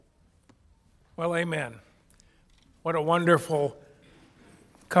Well, amen. What a wonderful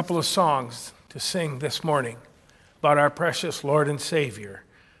couple of songs to sing this morning about our precious Lord and Savior,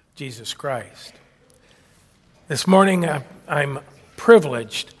 Jesus Christ. This morning, I'm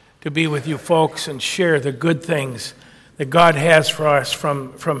privileged to be with you folks and share the good things that God has for us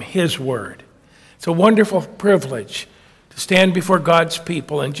from His Word. It's a wonderful privilege to stand before God's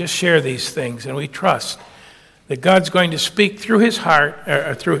people and just share these things, and we trust that God's going to speak through His heart,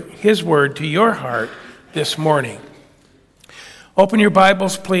 or through His Word to your heart this morning. Open your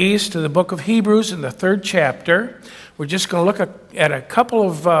Bibles, please, to the book of Hebrews in the 3rd chapter. We're just going to look at a couple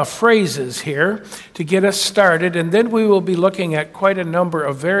of phrases here to get us started, and then we will be looking at quite a number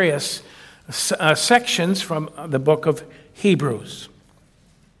of various sections from the book of Hebrews.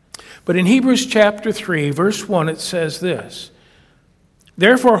 But in Hebrews chapter 3, verse 1, it says this: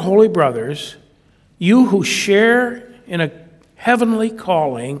 "Therefore, holy brothers, you who share in a heavenly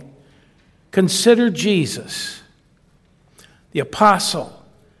calling, consider Jesus, the apostle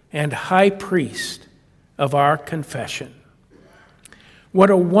and high priest of our confession."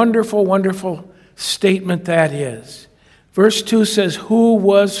 What a wonderful, wonderful statement that is. Verse 2 says, "Who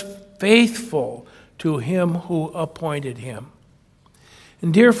was faithful to him who appointed him."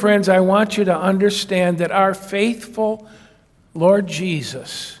 And dear friends, I want you to understand that our faithful Lord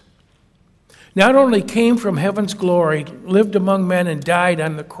Jesus not only came from heaven's glory, lived among men, and died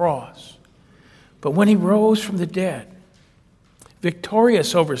on the cross, but when He rose from the dead,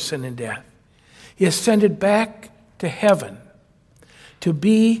 victorious over sin and death, He ascended back to heaven to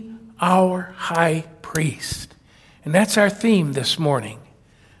be our high priest. And that's our theme this morning.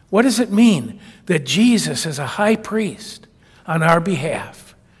 What does it mean that Jesus is a high priest on our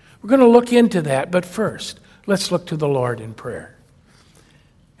behalf? We're going to look into that, but first, let's look to the Lord in prayer.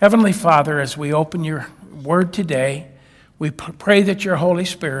 Heavenly Father, as we open your word today, we pray that your Holy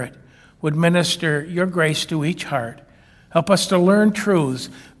Spirit would minister your grace to each heart. Help us to learn truths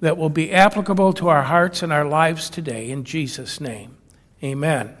that will be applicable to our hearts and our lives today. In Jesus' name,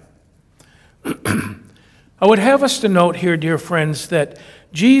 amen. I would have us to note here, dear friends, that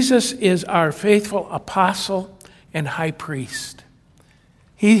Jesus is our faithful apostle and high priest.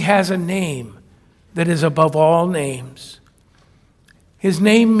 He has a name that is above all names. His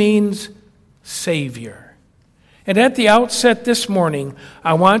name means Savior. And at the outset this morning,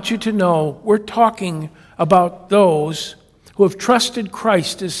 I want you to know we're talking about those who have trusted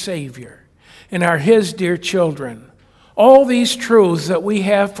Christ as Savior and are His dear children. All these truths that we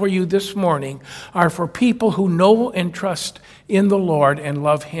have for you this morning are for people who know and trust in the Lord and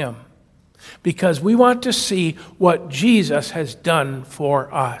love Him, because we want to see what Jesus has done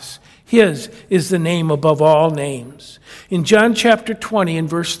for us. His is the name above all names. In John chapter 20 and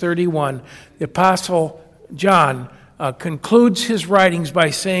verse 31, the Apostle John concludes his writings by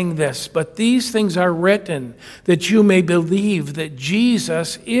saying this: "But these things are written that you may believe that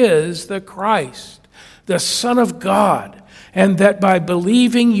Jesus is the Christ, the Son of God, and that by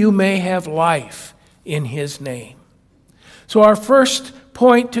believing you may have life in His name." So our first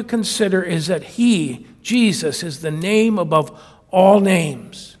point to consider is that He, Jesus, is the name above all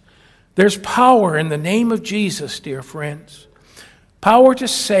names. There's power in the name of Jesus, dear friends. Power to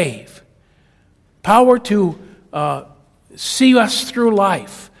save. Power to see us through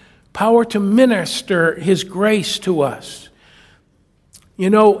life. Power to minister His grace to us. You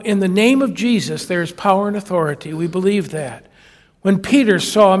know, in the name of Jesus, there's power and authority. We believe that. When Peter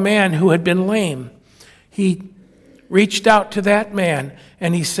saw a man who had been lame, he reached out to that man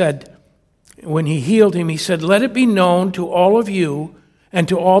and he said, when he healed him, he said, "Let it be known to all of you and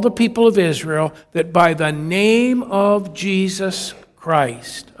to all the people of Israel that by the name of Jesus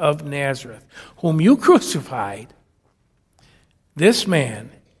Christ of Nazareth, whom you crucified, this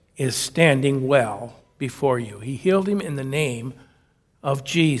man is standing well before you." He healed him in the name of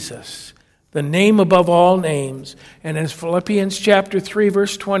Jesus, the name above all names. And as Philippians chapter 3,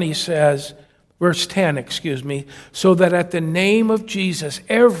 verse 10 says, "So that at the name of Jesus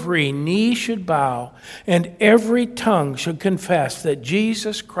every knee should bow and every tongue should confess that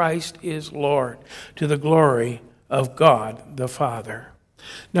Jesus Christ is Lord, to the glory of God the Father."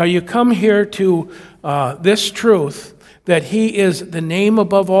 Now you come here to this truth that He is the name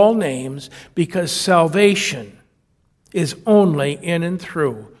above all names because salvation is only in and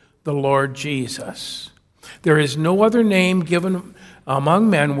through the Lord Jesus. There is no other name given among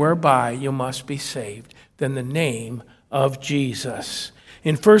men whereby you must be saved than the name of Jesus.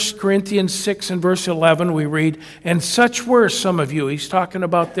 In 1 Corinthians 6 and verse 11 we read, "And such were some of you." He's talking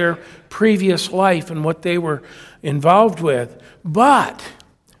about their previous life and what they were involved with. "But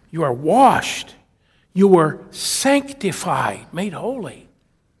you are washed, you were sanctified," made holy.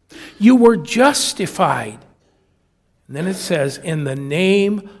 You were justified. And then it says, in the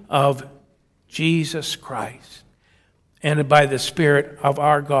name of Jesus Christ and by the Spirit of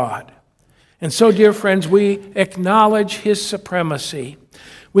our God. And so, dear friends, we acknowledge his supremacy.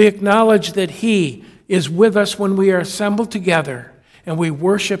 We acknowledge that he is with us when we are assembled together and we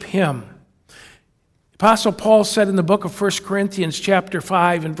worship him. Apostle Paul said in the book of 1 Corinthians chapter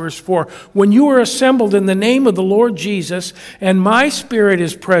 5 and verse 4, when you are assembled in the name of the Lord Jesus, and my spirit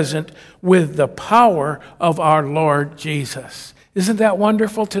is present with the power of our Lord Jesus. Isn't that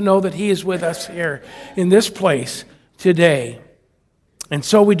wonderful to know that he is with us here in this place today? And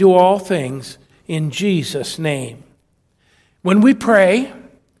so we do all things in Jesus' name. When we pray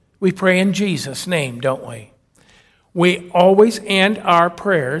in Jesus' name, don't we? We always end our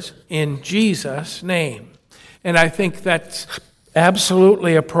prayers in Jesus' name. And I think that's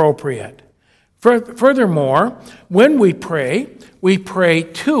absolutely appropriate. Furthermore, when we pray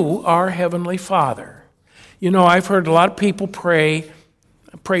to our Heavenly Father. You know, I've heard a lot of people pray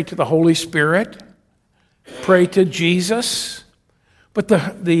to the Holy Spirit, pray to Jesus. But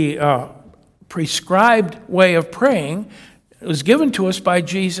the prescribed way of praying was given to us by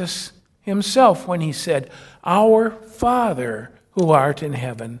Jesus himself when he said, Our Father who art in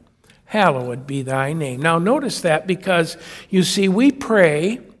heaven, hallowed be thy name. Now notice that, because you see, we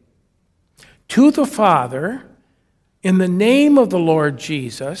pray to the Father in the name of the Lord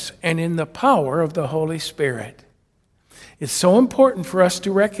Jesus and in the power of the Holy Spirit. It's so important for us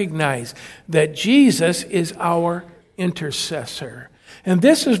to recognize that Jesus is our intercessor. And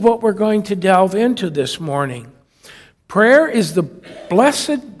this is what we're going to delve into this morning. Prayer is the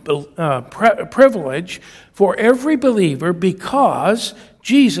blessed privilege for every believer because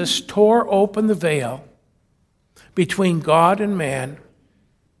Jesus tore open the veil between God and man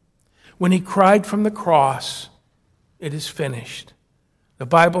when he cried from the cross, it is finished. The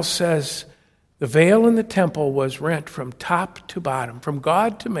Bible says the veil in the temple was rent from top to bottom, from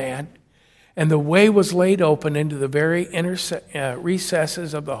God to man, and the way was laid open into the very inner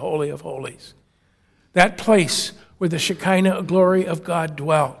recesses of the Holy of Holies. That place where the Shekinah glory of God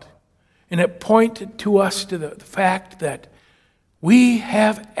dwelt. And it pointed to us to the fact that we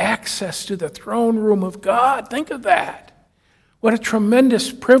have access to the throne room of God. Think of that. What a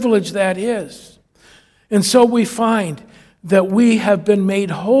tremendous privilege that is. And so we find that we have been made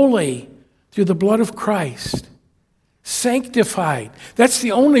holy through the blood of Christ. Sanctified. That's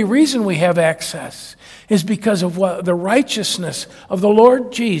the only reason we have access, is because of what the righteousness of the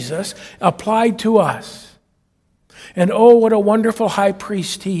Lord Jesus applied to us. And oh, what a wonderful high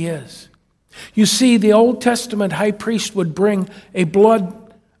priest he is. You see, the Old Testament high priest would bring a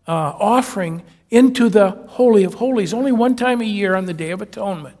blood offering into the Holy of Holies only one time a year on the Day of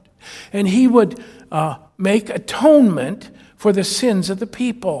Atonement. And he would make atonement for the sins of the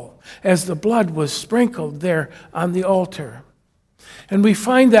people as the blood was sprinkled there on the altar. And we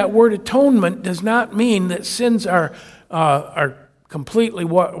find that word atonement does not mean that sins are completely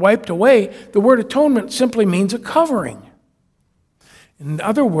wiped away. The word atonement simply means a covering. In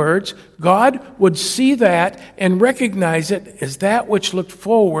other words, God would see that and recognize it as that which looked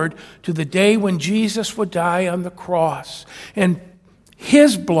forward to the day when Jesus would die on the cross. And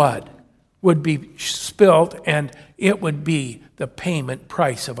his blood would be spilled, and it would be the payment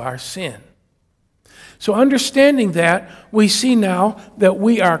price of our sin. So understanding that, we see now that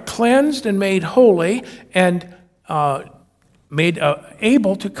we are cleansed and made holy and made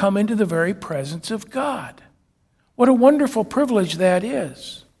able to come into the very presence of God. What a wonderful privilege that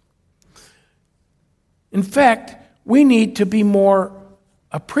is. In fact, we need to be more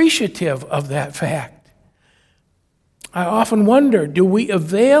appreciative of that fact. I often wonder, do we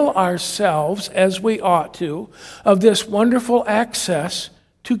avail ourselves, as we ought to, of this wonderful access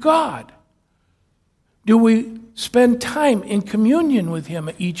to God? Do we spend time in communion with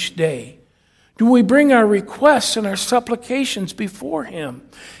him each day? Do we bring our requests and our supplications before him?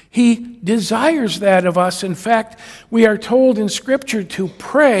 He desires that of us. In fact, we are told in Scripture to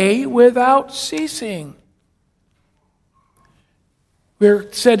pray without ceasing.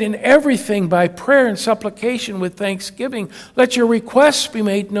 We're said in everything by prayer and supplication with thanksgiving. Let your requests be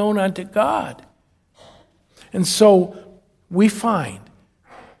made known unto God. And so we find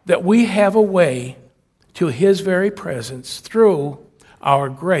that we have a way to his very presence through our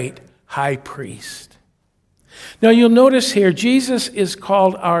great high priest. Now you'll notice here, Jesus is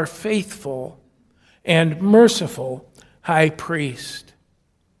called our faithful and merciful high priest.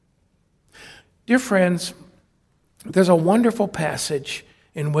 Dear friends, there's a wonderful passage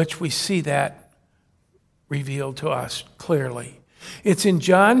in which we see that revealed to us clearly. It's in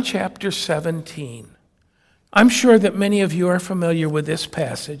John chapter 17. I'm sure that many of you are familiar with this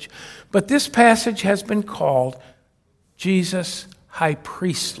passage, but this passage has been called Jesus' high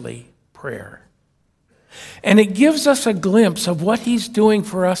priestly prayer. And it gives us a glimpse of what he's doing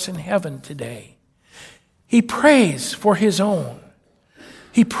for us in heaven today. He prays for his own.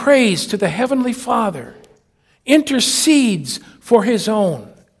 He prays to the Heavenly Father, intercedes for his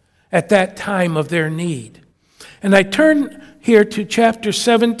own at that time of their need. And I turn here to chapter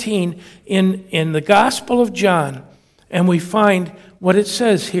 17 in the Gospel of John, and we find what it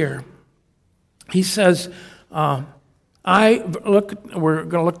says here. He says, we're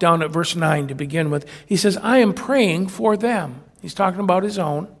going to look down at verse 9 to begin with. He says, I am praying for them. He's talking about his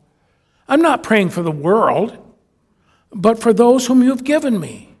own. I'm not praying for the world, but for those whom you've given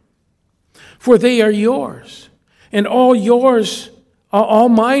me. For they are yours, and all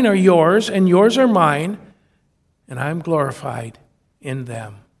mine are yours, and yours are mine, and I'm glorified in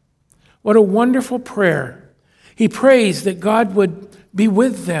them. What a wonderful prayer. He prays that God would be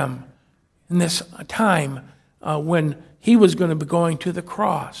with them in this time when he was going to be going to the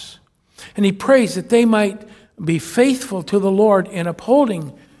cross. And he prays that they might be faithful to the Lord in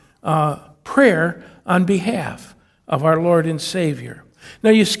upholding prayer on behalf of our Lord and Savior. Now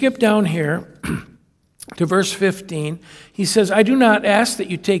you skip down here to verse 15. He says, I do not ask that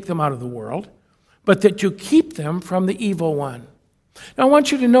you take them out of the world, but that you keep them from the evil one. Now I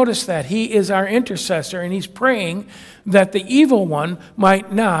want you to notice that he is our intercessor, and he's praying that the evil one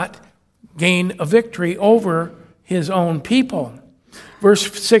might not gain a victory over his own people.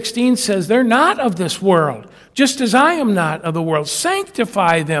 Verse 16 says, they're not of this world, just as I am not of the world.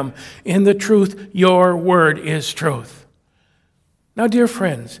 Sanctify them in the truth. Your word is truth. Now, dear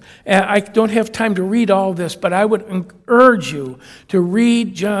friends, I don't have time to read all this, but I would urge you to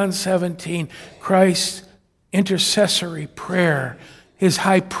read John 17, Christ's intercessory prayer, his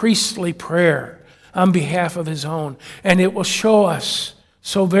high priestly prayer on behalf of his own. And it will show us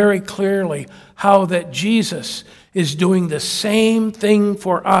so very clearly how that Jesus is doing the same thing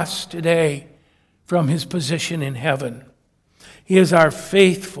for us today from his position in heaven. He is our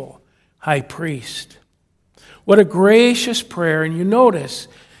faithful high priest. What a gracious prayer. And you notice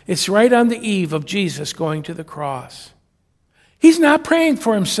it's right on the eve of Jesus going to the cross. He's not praying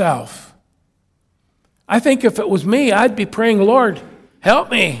for himself. I think if it was me, I'd be praying, Lord,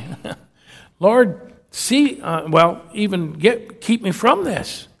 help me. Lord, keep me from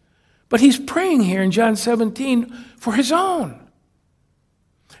this. But he's praying here in John 17 for his own.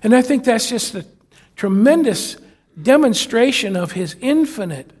 And I think that's just a tremendous demonstration of his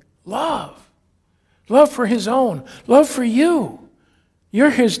infinite love. Love for his own. Love for you.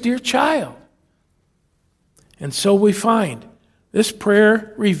 You're his dear child. And so we find this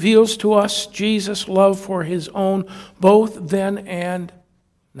prayer reveals to us Jesus' love for his own, both then and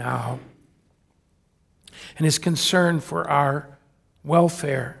now, and his concern for our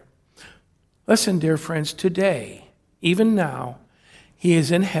welfare. Listen, dear friends, today, even now, he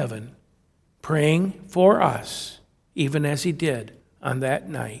is in heaven praying for us, even as he did on that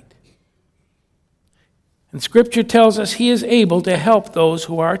night. And Scripture tells us he is able to help those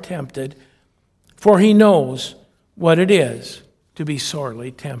who are tempted, for he knows what it is to be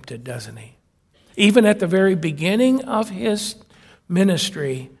sorely tempted, doesn't he? Even at the very beginning of his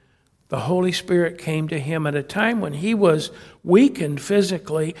ministry, the Holy Spirit came to him at a time when he was weakened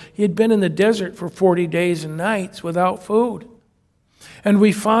physically. He had been in the desert for 40 days and nights without food. And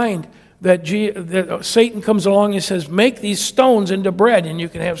we find that Satan comes along and says, make these stones into bread and you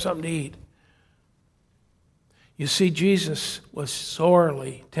can have something to eat. You see, Jesus was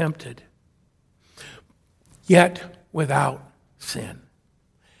sorely tempted, yet without sin.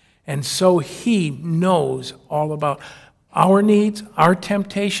 And so he knows all about our needs, our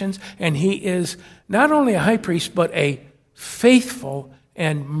temptations, and he is not only a high priest, but a faithful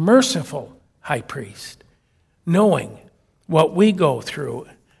and merciful high priest, knowing what we go through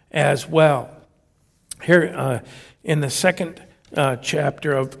as well. Here in the second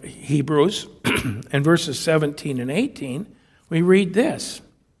chapter of Hebrews, in verses 17 and 18, we read this.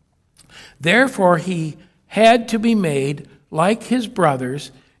 Therefore he had to be made like his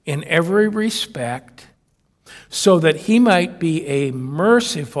brothers in every respect, so that he might be a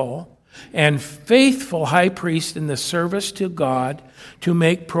merciful and faithful high priest in the service to God, to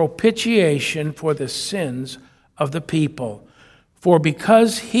make propitiation for the sins of the people. For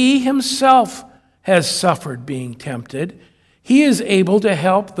because he himself has suffered being tempted, he is able to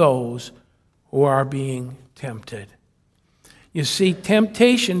help those who are being tempted. You see,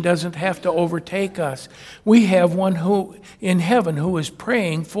 temptation doesn't have to overtake us. We have one who in heaven who is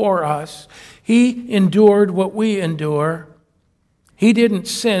praying for us. He endured what we endure. He didn't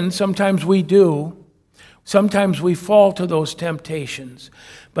sin. Sometimes we do. Sometimes we fall to those temptations.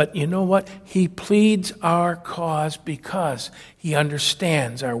 But you know what? He pleads our cause because he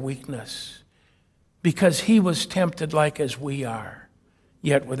understands our weakness. Because he was tempted like as we are,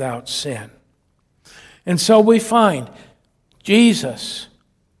 yet without sin. And so we find Jesus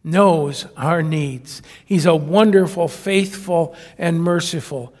knows our needs. He's a wonderful, faithful, and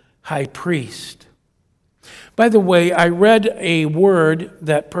merciful high priest. By the way, I read a word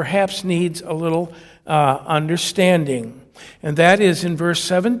that perhaps needs a little understanding. And that is in verse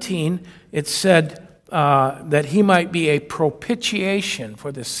 17, it said that he might be a propitiation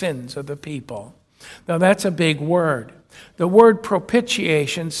for the sins of the people. Now that's a big word. The word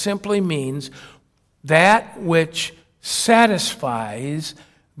propitiation simply means that which satisfies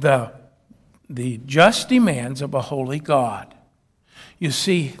the just demands of a holy God. You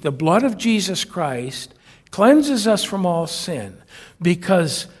see, the blood of Jesus Christ cleanses us from all sin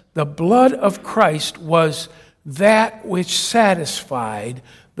because the blood of Christ was that which satisfied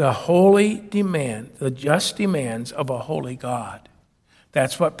the holy demand, the just demands of a holy God.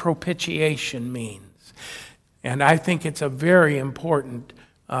 That's what propitiation means. And I think it's a very important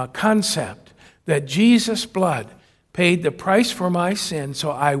concept that Jesus' blood paid the price for my sin so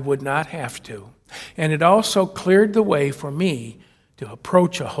I would not have to. And it also cleared the way for me to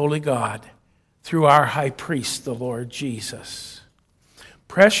approach a holy God through our high priest, the Lord Jesus.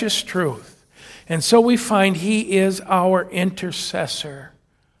 Precious truth. And so we find he is our intercessor.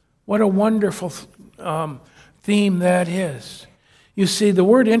 What a wonderful theme that is. You see, the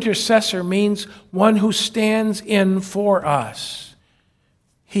word intercessor means one who stands in for us.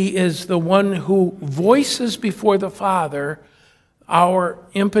 He is the one who voices before the Father our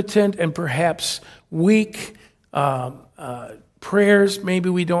impotent and perhaps weak prayers. Maybe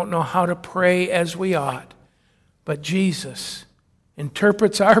we don't know how to pray as we ought. But Jesus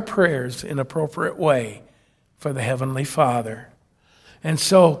interprets our prayers in an appropriate way for the Heavenly Father. And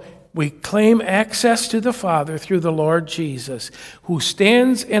so we claim access to the Father through the Lord Jesus, who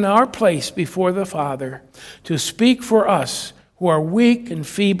stands in our place before the Father to speak for us who are weak and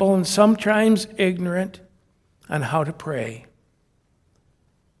feeble and sometimes ignorant on how to pray.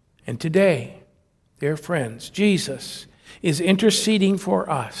 And today, dear friends, Jesus is interceding for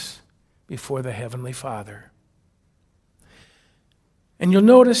us before the Heavenly Father. And you'll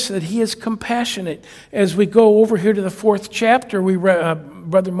notice that he is compassionate. As we go over here to the 4th chapter,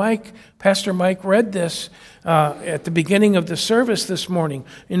 Pastor Mike read this at the beginning of the service this morning.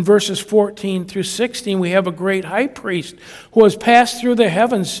 In verses 14 through 16, we have a great high priest who has passed through the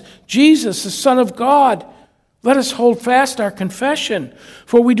heavens, Jesus, the Son of God. Let us hold fast our confession,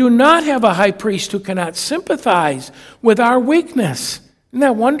 for we do not have a high priest who cannot sympathize with our weakness. Isn't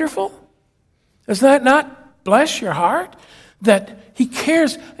that wonderful? Does that not bless your heart? That he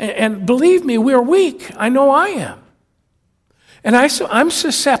cares, and believe me, we're weak. I know I am. And I'm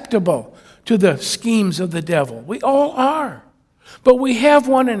susceptible to the schemes of the devil. We all are. But we have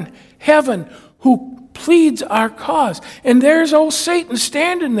one in heaven who pleads our cause. And there's old Satan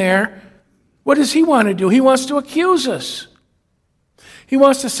standing there. What does he want to do? He wants to accuse us. He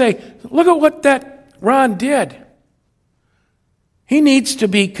wants to say, look at what that Ron did. He needs to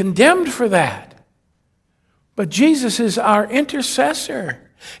be condemned for that. But Jesus is our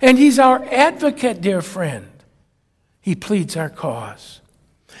intercessor, and he's our advocate, dear friend. He pleads our cause.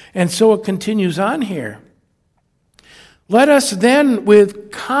 And so it continues on here. Let us then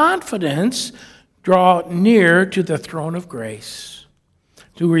with confidence draw near to the throne of grace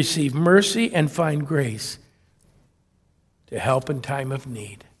to receive mercy and find grace to help in time of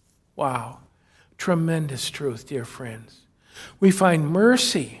need. Wow. Tremendous truth, dear friends. We find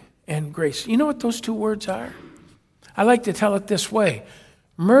mercy and grace. You know what those two words are? I like to tell it this way.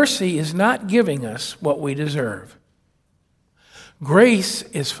 Mercy is not giving us what we deserve. Grace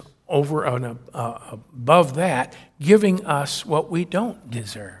is over and above that, giving us what we don't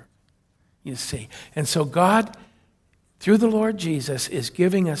deserve. You see. And so God, through the Lord Jesus, is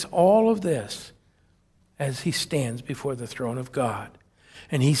giving us all of this as he stands before the throne of God.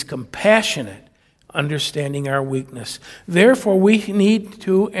 And he's compassionate, understanding our weakness. Therefore, we need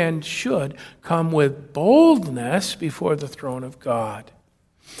to and should come with boldness before the throne of God.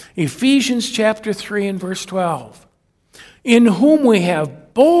 Ephesians chapter 3 and verse 12. In whom we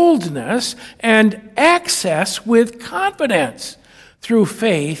have boldness and access with confidence through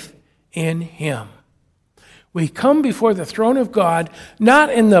faith in him. We come before the throne of God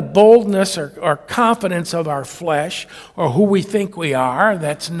not in the boldness or confidence of our flesh or who we think we are.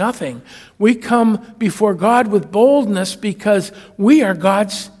 That's nothing. We come before God with boldness because we are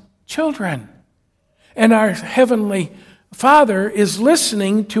God's children. And our heavenly Father is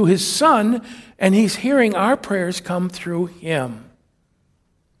listening to his Son, and he's hearing our prayers come through him.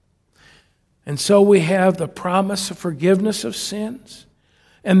 And so we have the promise of forgiveness of sins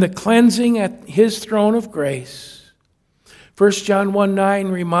and the cleansing at his throne of grace. 1 John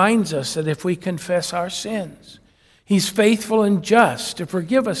 1:9 reminds us that if we confess our sins, he's faithful and just to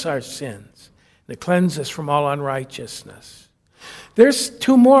forgive us our sins and to cleanse us from all unrighteousness. There's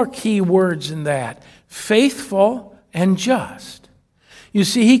two more key words in that: faithful and just. You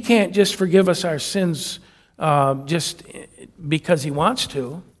see, he can't just forgive us our sins just because he wants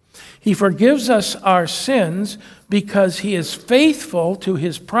to. He forgives us our sins because he is faithful to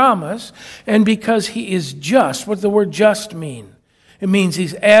his promise and because he is just. What does the word just mean? It means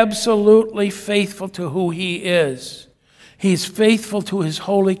he's absolutely faithful to who he is. He's faithful to his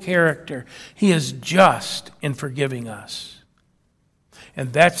holy character. He is just in forgiving us.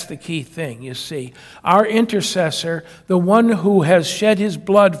 And that's the key thing, you see. Our intercessor, the one who has shed his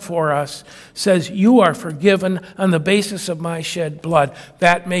blood for us, says, you are forgiven on the basis of my shed blood.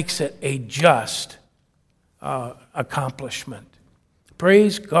 That makes it a just accomplishment.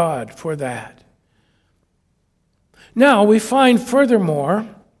 Praise God for that. Now, we find furthermore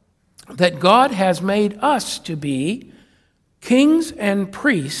that God has made us to be kings and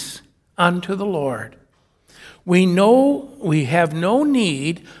priests unto the Lord. We know we have no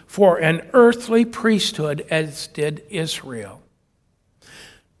need for an earthly priesthood as did Israel.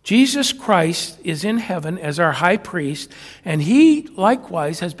 Jesus Christ is in heaven as our high priest, and he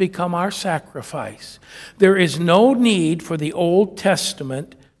likewise has become our sacrifice. There is no need for the Old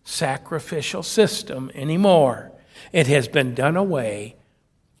Testament sacrificial system anymore. It has been done away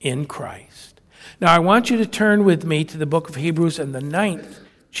in Christ. Now I want you to turn with me to the book of Hebrews in the 9th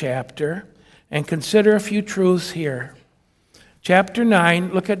chapter and consider a few truths here. Chapter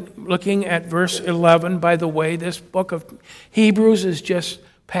 9, looking at verse 11. By the way, this book of Hebrews is just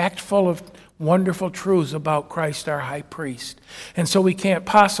packed full of wonderful truths about Christ our high priest. And so we can't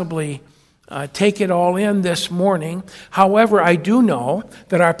possibly take it all in this morning. However, I do know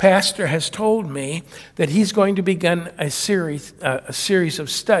that our pastor has told me that he's going to begin a series of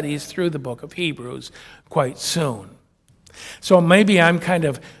studies through the book of Hebrews quite soon. So maybe I'm kind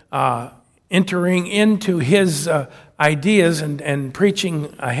of entering into his ideas and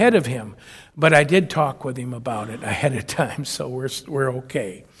preaching ahead of him. But I did talk with him about it ahead of time, so we're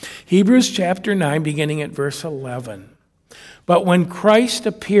okay. Hebrews chapter 9, beginning at verse 11. But when Christ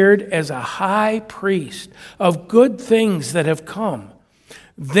appeared as a high priest of good things that have come,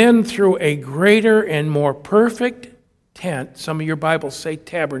 then through a greater and more perfect tent, some of your Bibles say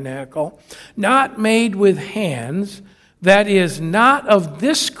tabernacle, not made with hands, that is not of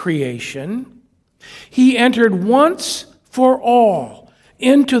this creation, he entered once for all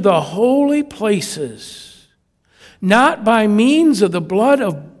into the holy places, not by means of the blood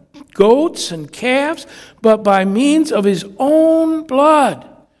of goats and calves, but by means of his own blood,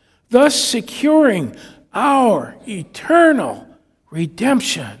 thus securing our eternal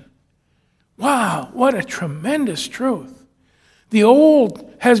redemption. Wow, what a tremendous truth. The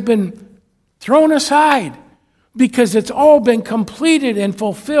old has been thrown aside because it's all been completed and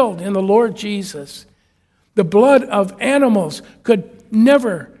fulfilled in the Lord Jesus. The blood of animals could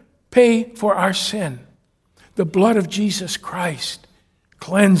never pay for our sin. The blood of Jesus Christ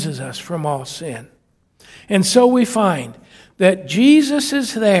cleanses us from all sin. And so we find that Jesus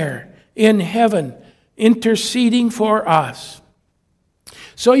is there in heaven interceding for us.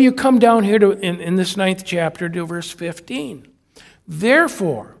 So you come down here in this 9th chapter to verse 15.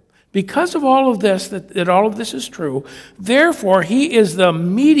 Therefore, because of all of this, that all of this is true, therefore he is the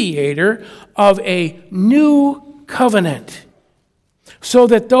mediator of a new covenant, so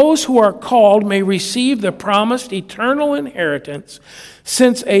that those who are called may receive the promised eternal inheritance,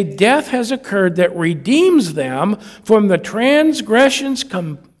 since a death has occurred that redeems them from the transgressions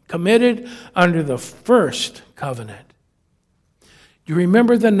committed under the first covenant. Do you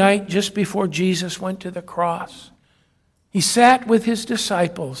remember the night just before Jesus went to the cross? He sat with his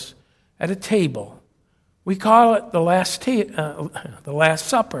disciples at a table. We call it the Last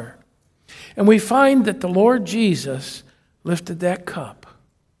Supper. And we find that the Lord Jesus lifted that cup.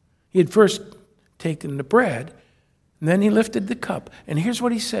 He had first taken the bread, and then he lifted the cup. And here's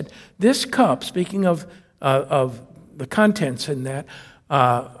what he said. This cup, speaking of the contents in that,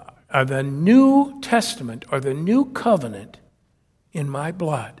 are the New Testament, or the new covenant in my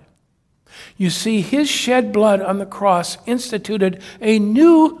blood. You see, his shed blood on the cross instituted a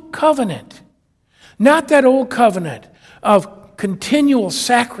new covenant. Not that old covenant of continual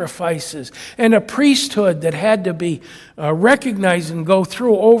sacrifices and a priesthood that had to be recognized and go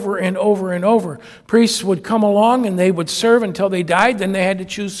through over and over and over. Priests would come along and they would serve until they died, then they had to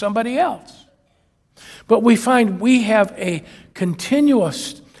choose somebody else. But we find we have a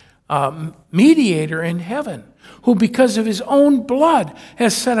continuous mediator in heaven who, because of his own blood,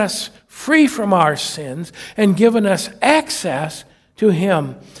 has set us free from our sins and given us access to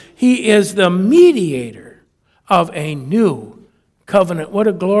him. He is the mediator of a new covenant. What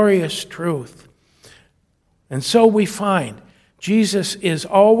a glorious truth. And so we find Jesus is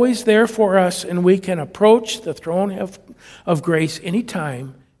always there for us, and we can approach the throne of grace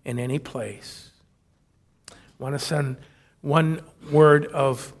anytime and any place. I want to send one word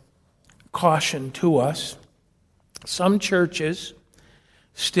of caution to us. Some churches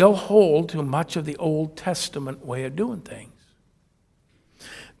still hold to much of the Old Testament way of doing things.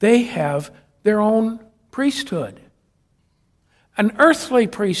 They have their own priesthood, an earthly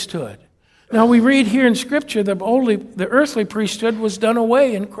priesthood. Now we read here in Scripture that the earthly priesthood was done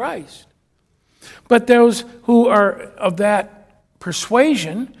away in Christ. But those who are of that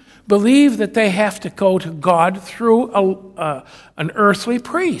persuasion believe that they have to go to God through an earthly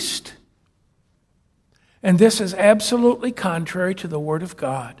priest. And this is absolutely contrary to the Word of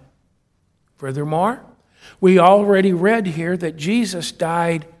God. Furthermore, we already read here that Jesus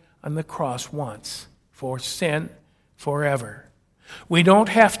died on the cross once for sin forever. We don't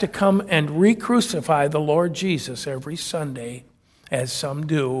have to come and re-crucify the Lord Jesus every Sunday, as some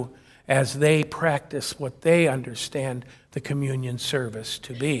do, as they practice what they understand the communion service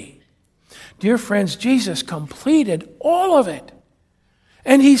to be. Dear friends, Jesus completed all of it,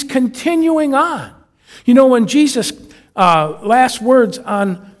 and he's continuing on. You know, when Jesus' last words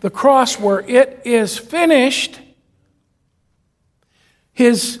on the cross were, "It is finished,"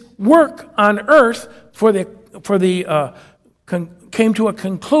 his work on earth came to a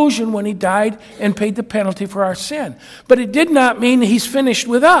conclusion when he died and paid the penalty for our sin. But it did not mean he's finished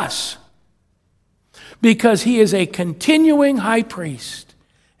with us, because he is a continuing high priest.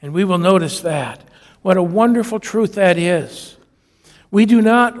 And we will notice that. What a wonderful truth that is. We do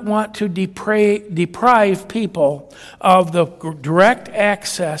not want to deprive people of the direct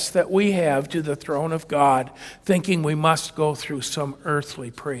access that we have to the throne of God, thinking we must go through some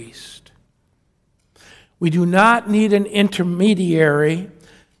earthly priest. We do not need an intermediary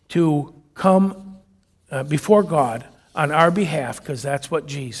to come before God on our behalf, because that's what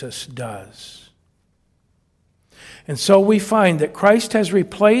Jesus does. And so we find that Christ has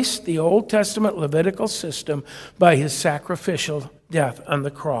replaced the Old Testament Levitical system by his sacrificial death on the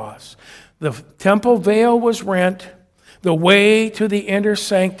cross. The temple veil was rent. The way to the inner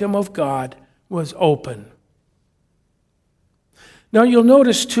sanctum of God was open. Now you'll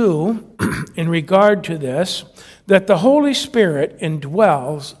notice too, in regard to this, that the Holy Spirit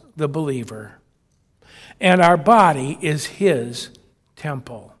indwells the believer, and our body is his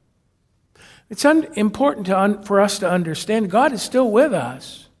temple. It's important for us to understand God is still with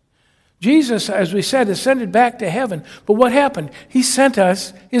us. Jesus, as we said, ascended back to heaven. But what happened? He sent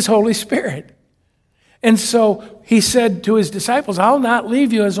us his Holy Spirit. And so he said to his disciples, "I'll not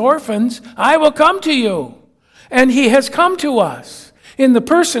leave you as orphans. I will come to you." And he has come to us in the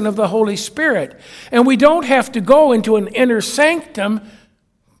person of the Holy Spirit. And we don't have to go into an inner sanctum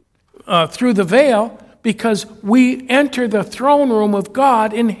through the veil, because we enter the throne room of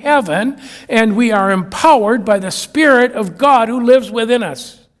God in heaven, and we are empowered by the Spirit of God who lives within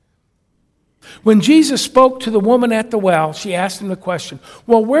us. When Jesus spoke to the woman at the well, she asked him the question,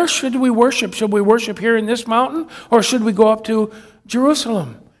 "Well, where should we worship? Should we worship here in this mountain, or should we go up to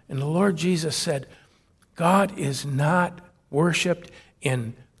Jerusalem?" And the Lord Jesus said, "God is not worshipped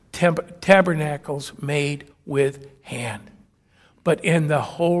in tabernacles made with hand, but in the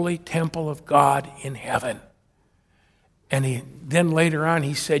holy temple of God in heaven." And then later on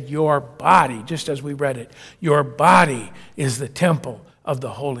he said, "Your body," just as we read it, "your body is the temple of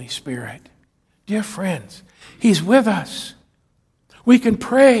the Holy Spirit." Dear friends, he's with us. We can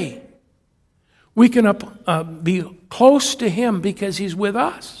pray. We can be close to him because he's with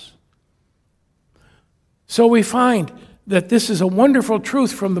us. So we find that this is a wonderful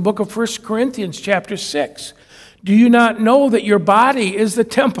truth from the book of 1 Corinthians chapter 6. "Do you not know that your body is the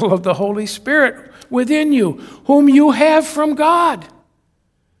temple of the Holy Spirit within you, whom you have from God?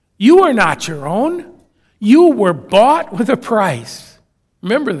 You are not your own. You were bought with a price."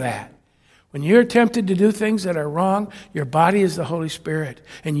 Remember that. When you're tempted to do things that are wrong, your body is the Holy Spirit,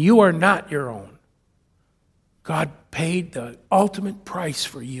 and you are not your own. God paid the ultimate price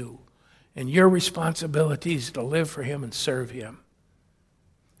for you, and your responsibility is to live for him and serve him.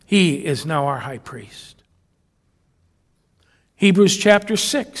 He is now our high priest. Hebrews chapter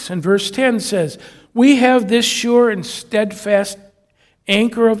 6 and verse 10 says, "We have this sure and steadfast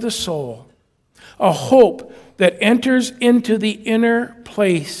anchor of the soul, a hope that enters into the inner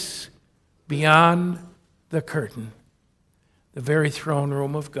place beyond the curtain, the very throne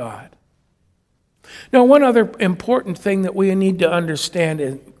room of God." Now, one other important thing that we need to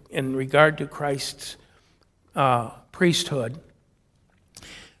understand in regard to Christ's priesthood,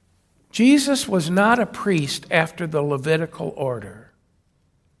 Jesus was not a priest after the Levitical order.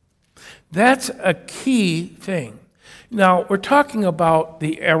 That's a key thing. Now, we're talking about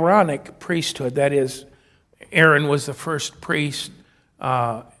the Aaronic priesthood. That is, Aaron was the first priest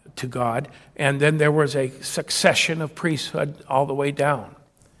to God, and then there was a succession of priesthood all the way down.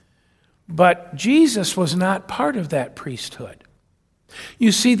 But Jesus was not part of that priesthood.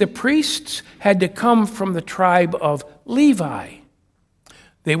 You see, the priests had to come from the tribe of Levi.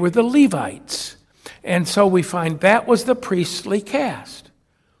 They were the Levites. And so we find that was the priestly caste.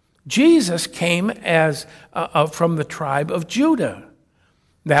 Jesus came as from the tribe of Judah.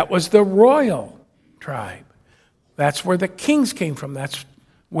 That was the royal tribe. That's where the kings came from. That's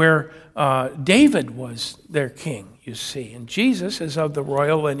where David was their king, you see. And Jesus is of the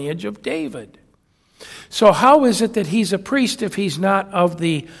royal lineage of David. So how is it that he's a priest if he's not of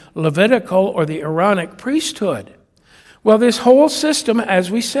the Levitical or the Aaronic priesthood? Well, this whole system,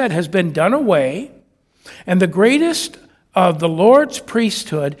 as we said, has been done away, and the greatest of the Lord's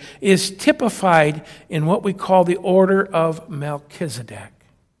priesthood is typified in what we call the order of Melchizedek.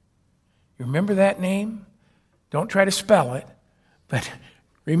 You remember that name? Don't try to spell it, but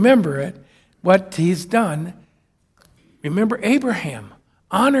remember it, what he's done. Remember Abraham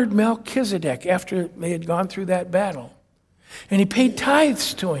honored Melchizedek after they had gone through that battle, and he paid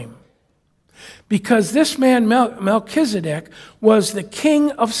tithes to him. Because this man, Melchizedek, was the king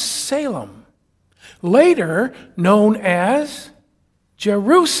of Salem, later known as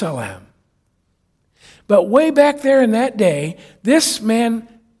Jerusalem. But way back there in that day, this man,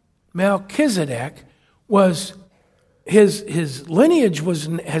 Melchizedek, his lineage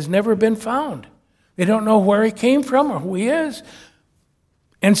has never been found. They don't know where he came from or who he is.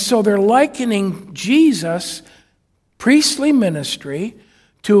 And so they're likening Jesus' priestly ministry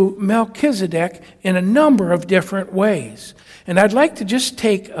to Melchizedek in a number of different ways. And I'd like to just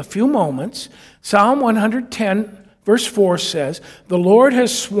take a few moments. Psalm 110, verse 4 says, "The Lord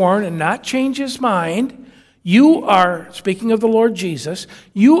has sworn and not changed his mind. You are," speaking of the Lord Jesus,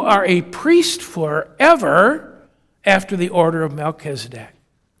 "you are a priest forever after the order of Melchizedek."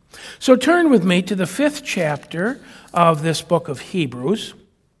 So turn with me to the 5th chapter of this book of Hebrews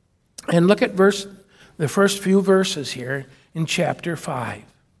and look at the first few verses here in chapter 5.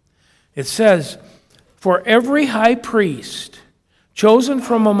 It says, "For every high priest chosen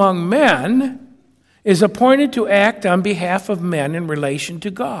from among men is appointed to act on behalf of men in relation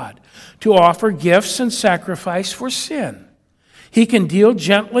to God, to offer gifts and sacrifice for sin. He can deal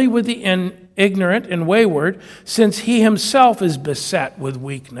gently with the ignorant and wayward, since he himself is beset with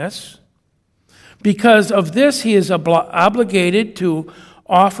weakness. Because of this, he is obligated to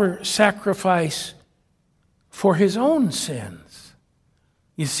offer sacrifice for his own sins."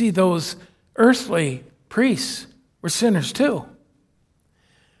 You see, those earthly priests were sinners too,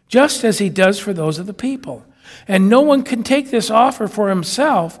 just as he does for those of the people. And no one can take this offer for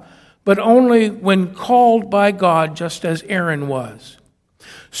himself, but only when called by God, just as Aaron was.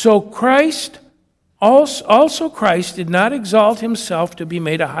 So Christ did not exalt himself to be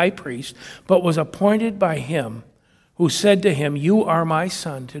made a high priest, but was appointed by him who said to him, "You are my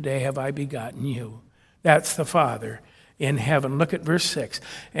son, today have I begotten you." That's the Father in heaven. Look at verse 6.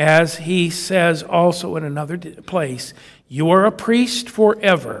 "As he says also in another place, you are a priest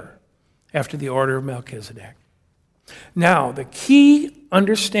forever after the order of Melchizedek." Now, the key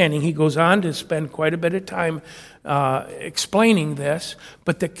understanding, he goes on to spend quite a bit of time explaining this,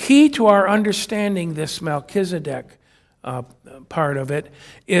 but the key to our understanding this Melchizedek part of it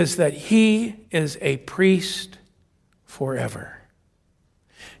is that he is a priest forever.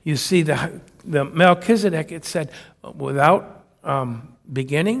 You see, the Melchizedek, it said, without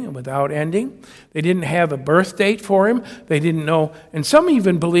beginning and without ending. They didn't have a birth date for him. They didn't know. And some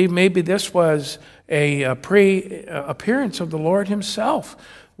even believe maybe this was a pre-appearance of the Lord himself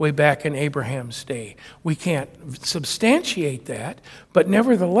way back in Abraham's day. We can't substantiate that, but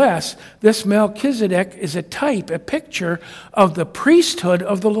nevertheless, this Melchizedek is a type, a picture of the priesthood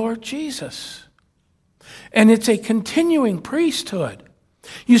of the Lord Jesus. And it's a continuing priesthood.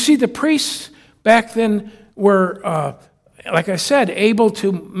 You see, the priests back then were, like I said, able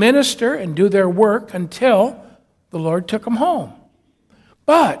to minister and do their work until the Lord took them home.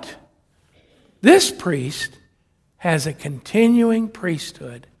 But this priest has a continuing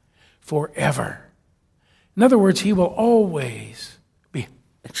priesthood forever. In other words, he will always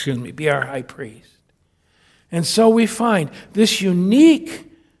be our high priest. And so we find this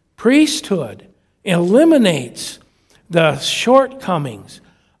unique priesthood eliminates the shortcomings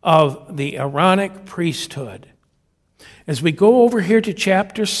of the Aaronic priesthood. As we go over here to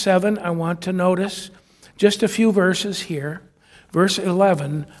chapter 7, I want to notice just a few verses here. Verse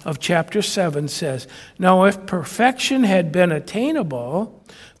 11 of chapter 7 says, "Now if perfection had been attainable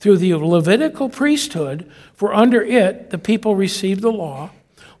through the Levitical priesthood, for under it the people received the law,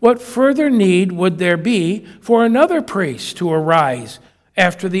 what further need would there be for another priest to arise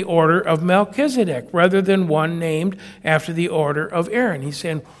after the order of Melchizedek, rather than one named after the order of Aaron?" He's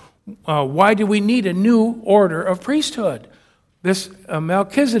saying, why do we need a new order of priesthood? This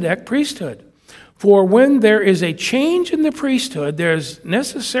Melchizedek priesthood. For when there is a change in the priesthood, there's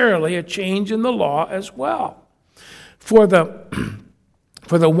necessarily a change in the law as well. For the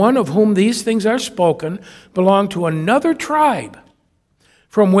one of whom these things are spoken belonged to another tribe,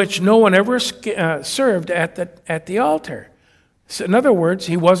 from which no one ever served at the altar. So in other words,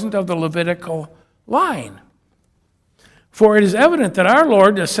 he wasn't of the Levitical line. For it is evident that our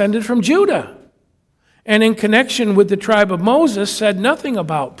Lord descended from Judah, and in connection with the tribe of Moses said nothing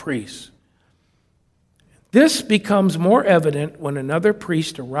about priests. This becomes more evident when another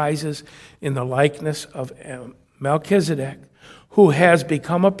priest arises in the likeness of Melchizedek, who has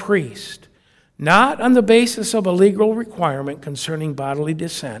become a priest, not on the basis of a legal requirement concerning bodily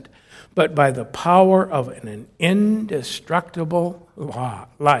descent, but by the power of an indestructible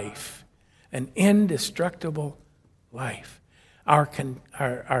life. An indestructible life.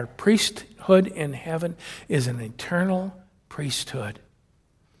 Our priesthood in heaven is an eternal priesthood.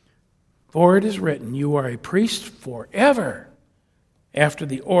 For it is written, "You are a priest forever after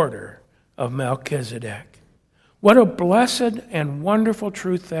the order of Melchizedek." What a blessed and wonderful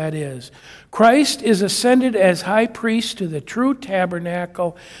truth that is. Christ is ascended as high priest to the true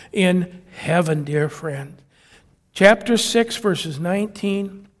tabernacle in heaven, dear friend. Chapter 6, verses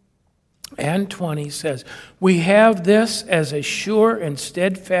 19 and 20 says, "We have this as a sure and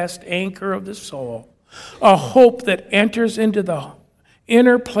steadfast anchor of the soul, a hope that enters into the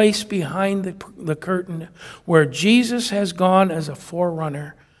inner place behind the curtain, where Jesus has gone as a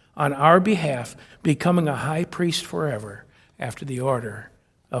forerunner on our behalf, becoming a high priest forever after the order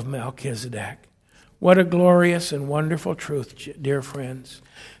of Melchizedek." What a glorious and wonderful truth, dear friends,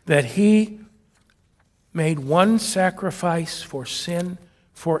 that he made one sacrifice for sin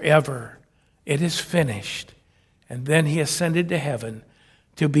forever. It is finished. And then he ascended to heaven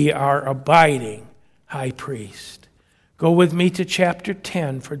to be our abiding high priest. Go with me to chapter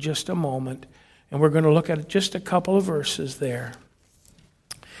 10 for just a moment, and we're going to look at just a couple of verses there.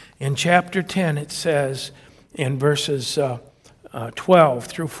 In chapter 10, it says in verses 12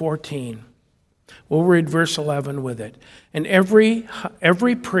 through 14, we'll read verse 11 with it. "And every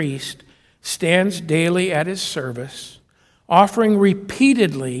priest stands daily at his service, offering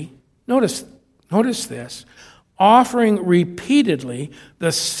repeatedly," notice this, "offering repeatedly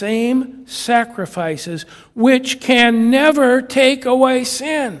the same sacrifices which can never take away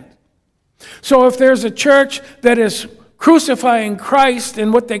sin." So if there's a church that is crucifying Christ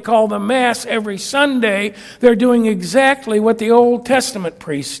in what they call the Mass every Sunday, they're doing exactly what the Old Testament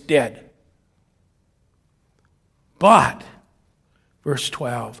priests did. But, verse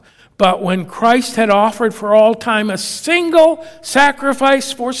 12, "But when Christ had offered for all time a single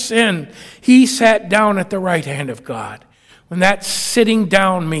sacrifice for sin, he sat down at the right hand of God." When that sitting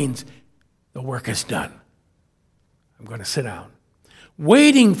down means the work is done. I'm going to sit down.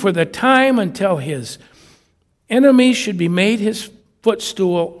 "Waiting for the time until his enemies should be made his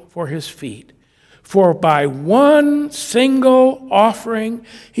footstool for his feet. For by one single offering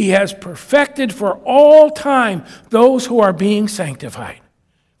he has perfected for all time those who are being sanctified."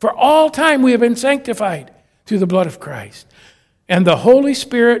 For all time we have been sanctified through the blood of Christ. "And the Holy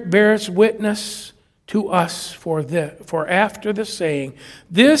Spirit bears witness to us for after the saying,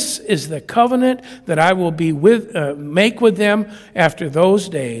 'This is the covenant that I will make with them after those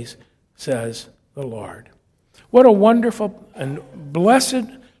days, says the Lord.'" What a wonderful and blessed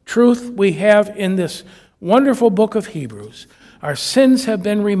truth we have in this wonderful book of Hebrews. Our sins have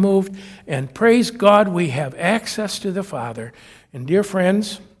been removed, and praise God, we have access to the Father. And dear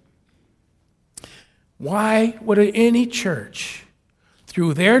friends, why would any church,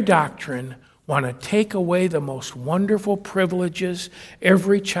 through their doctrine, want to take away the most wonderful privileges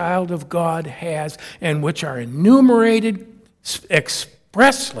every child of God has, and which are enumerated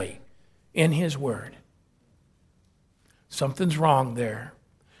expressly in His Word? Something's wrong there.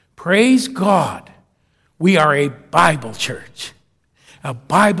 Praise God. We are a Bible church, a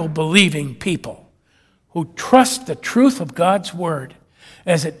Bible-believing people who trust the truth of God's Word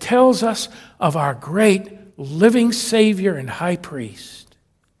as it tells us of our great living Savior and High Priest.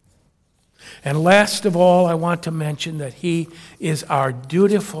 And last of all, I want to mention that He is our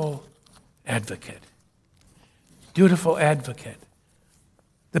dutiful advocate. Dutiful advocate.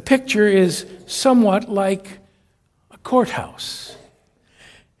 The picture is somewhat like a courthouse.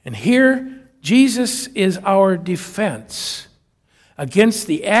 And here, Jesus is our defense against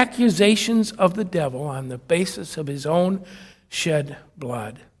the accusations of the devil on the basis of His own shed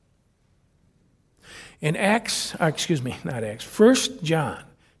blood. In 1 John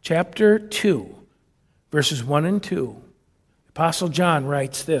chapter 2, verses 1 and 2, Apostle John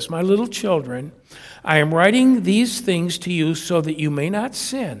writes this, "My little children, I am writing these things to you so that you may not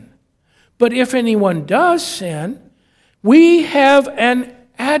sin. But if anyone does sin, we have an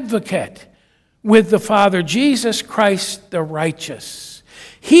advocate with the Father, Jesus Christ the righteous.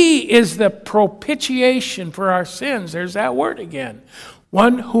 He is the propitiation for our sins." There's that word again.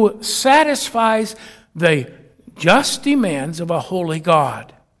 One who satisfies the just demands of a holy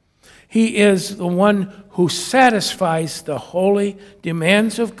God. He is the one who satisfies the holy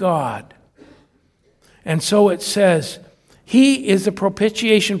demands of God. And so it says, He is the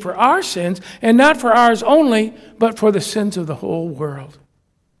propitiation for our sins, and not for ours only, but for the sins of the whole world.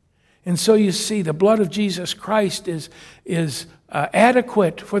 And so you see, the blood of Jesus Christ is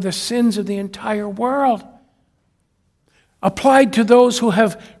adequate for the sins of the entire world. Applied to those who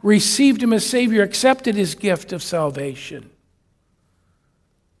have received Him as Savior, accepted His gift of salvation.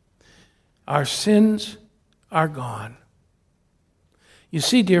 Our sins are gone. You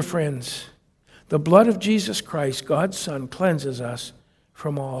see, dear friends, the blood of Jesus Christ, God's Son, cleanses us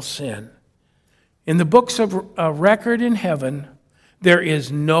from all sin. In the books of record in heaven, there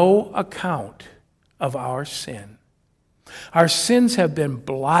is no account of our sin. Our sins have been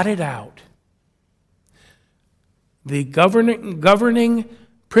blotted out. The governing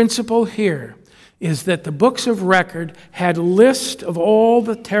principle here is that the books of record had a list of all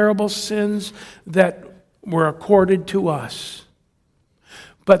the terrible sins that were accorded to us.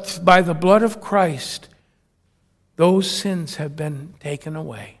 But by the blood of Christ, those sins have been taken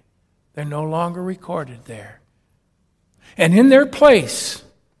away. They're no longer recorded there. And in their place,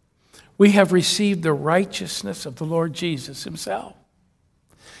 we have received the righteousness of the Lord Jesus Himself.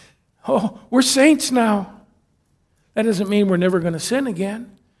 Oh, we're saints now. That doesn't mean we're never going to sin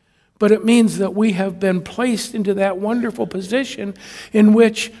again. But it means that we have been placed into that wonderful position in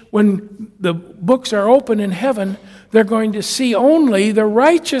which when the books are open in heaven, they're going to see only the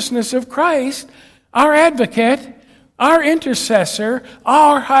righteousness of Christ, our advocate, our intercessor,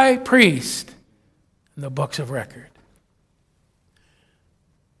 our high priest, in the books of record.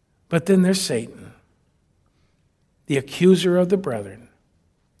 But then there's Satan, the accuser of the brethren.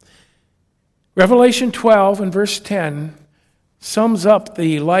 Revelation 12 and verse 10 sums up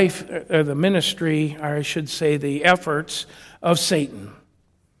the life, or the ministry, or I should say the efforts of Satan.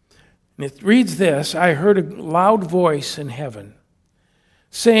 And it reads this, "I heard a loud voice in heaven,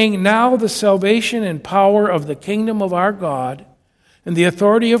 saying, 'Now the salvation and power of the kingdom of our God and the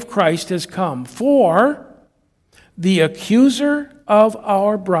authority of Christ has come. For the accuser of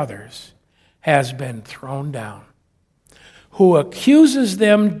our brothers has been thrown down, who accuses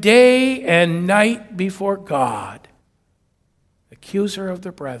them day and night before God.'" Accuser of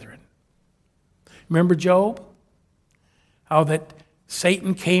the brethren. Remember Job? How that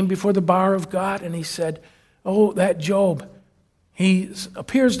Satan came before the bar of God and he said, "Oh, that Job, he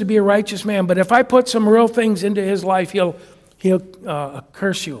appears to be a righteous man, but if I put some real things into his life, he'll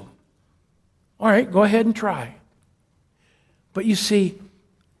curse you." All right, go ahead and try. But you see,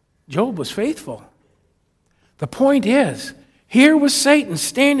 Job was faithful. The point is, here was Satan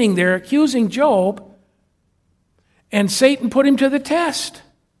standing there accusing Job, and Satan put him to the test.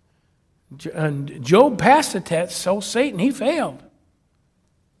 And Job passed the test, so Satan, he failed.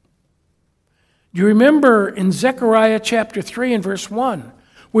 Do you remember in Zechariah chapter 3 and verse 1,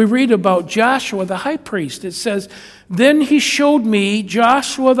 we read about Joshua the high priest. It says, "Then he showed me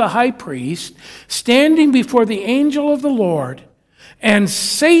Joshua the high priest standing before the angel of the Lord, and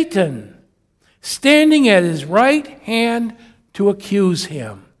Satan standing at his right hand to accuse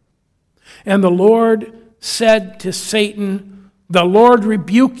him. And the Lord said to Satan, 'The Lord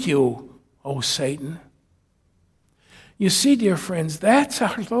rebuke you, O Satan.'" You see, dear friends, that's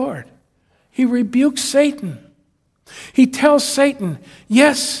our Lord. He rebukes Satan. He tells Satan,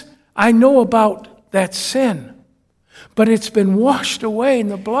 "Yes, I know about that sin, but it's been washed away in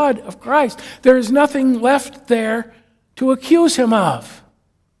the blood of Christ. There is nothing left there to accuse him of."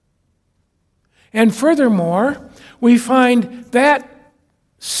 And furthermore, we find that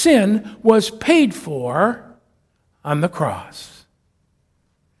sin was paid for on the cross.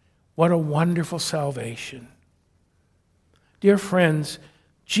 What a wonderful salvation. Dear friends,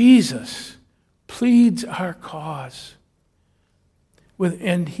 Jesus pleads our cause.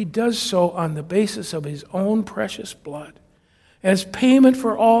 And he does so on the basis of his own precious blood. As payment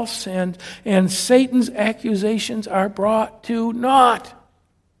for all sin, and Satan's accusations are brought to naught.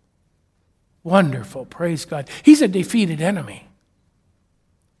 Wonderful, praise God. He's a defeated enemy.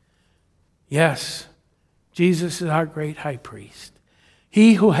 Yes, Jesus is our great high priest.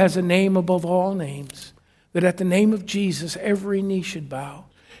 He who has a name above all names, that at the name of Jesus every knee should bow,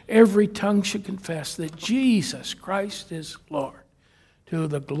 every tongue should confess that Jesus Christ is Lord, to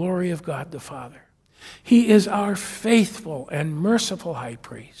the glory of God the Father. He is our faithful and merciful high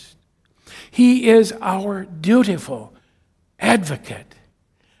priest. He is our dutiful advocate,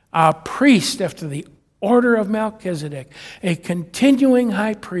 a priest after the order of Melchizedek. A continuing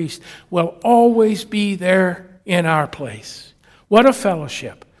high priest will always be there in our place. What a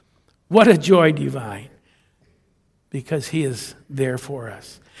fellowship. What a joy divine. Because he is there for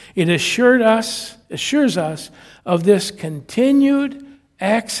us. It assures us of this continued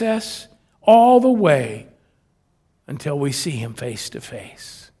access all the way until we see him face to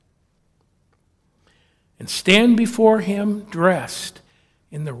face. And stand before him dressed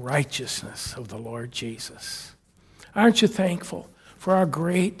in the righteousness of the Lord Jesus. Aren't you thankful for our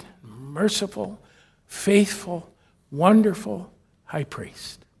great, merciful, faithful, wonderful high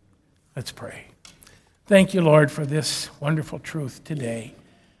priest? Let's pray. Thank you, Lord, for this wonderful truth today.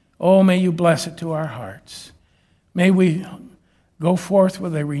 Oh, may you bless it to our hearts. May we go forth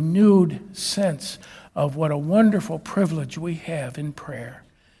with a renewed sense of what a wonderful privilege we have in prayer.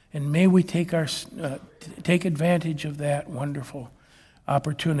 And may we take advantage of that wonderful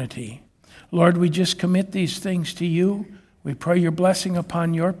opportunity. Lord, we just commit these things to you. We pray your blessing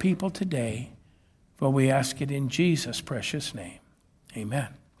upon your people today, for we ask it in Jesus' precious name.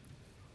 Amen.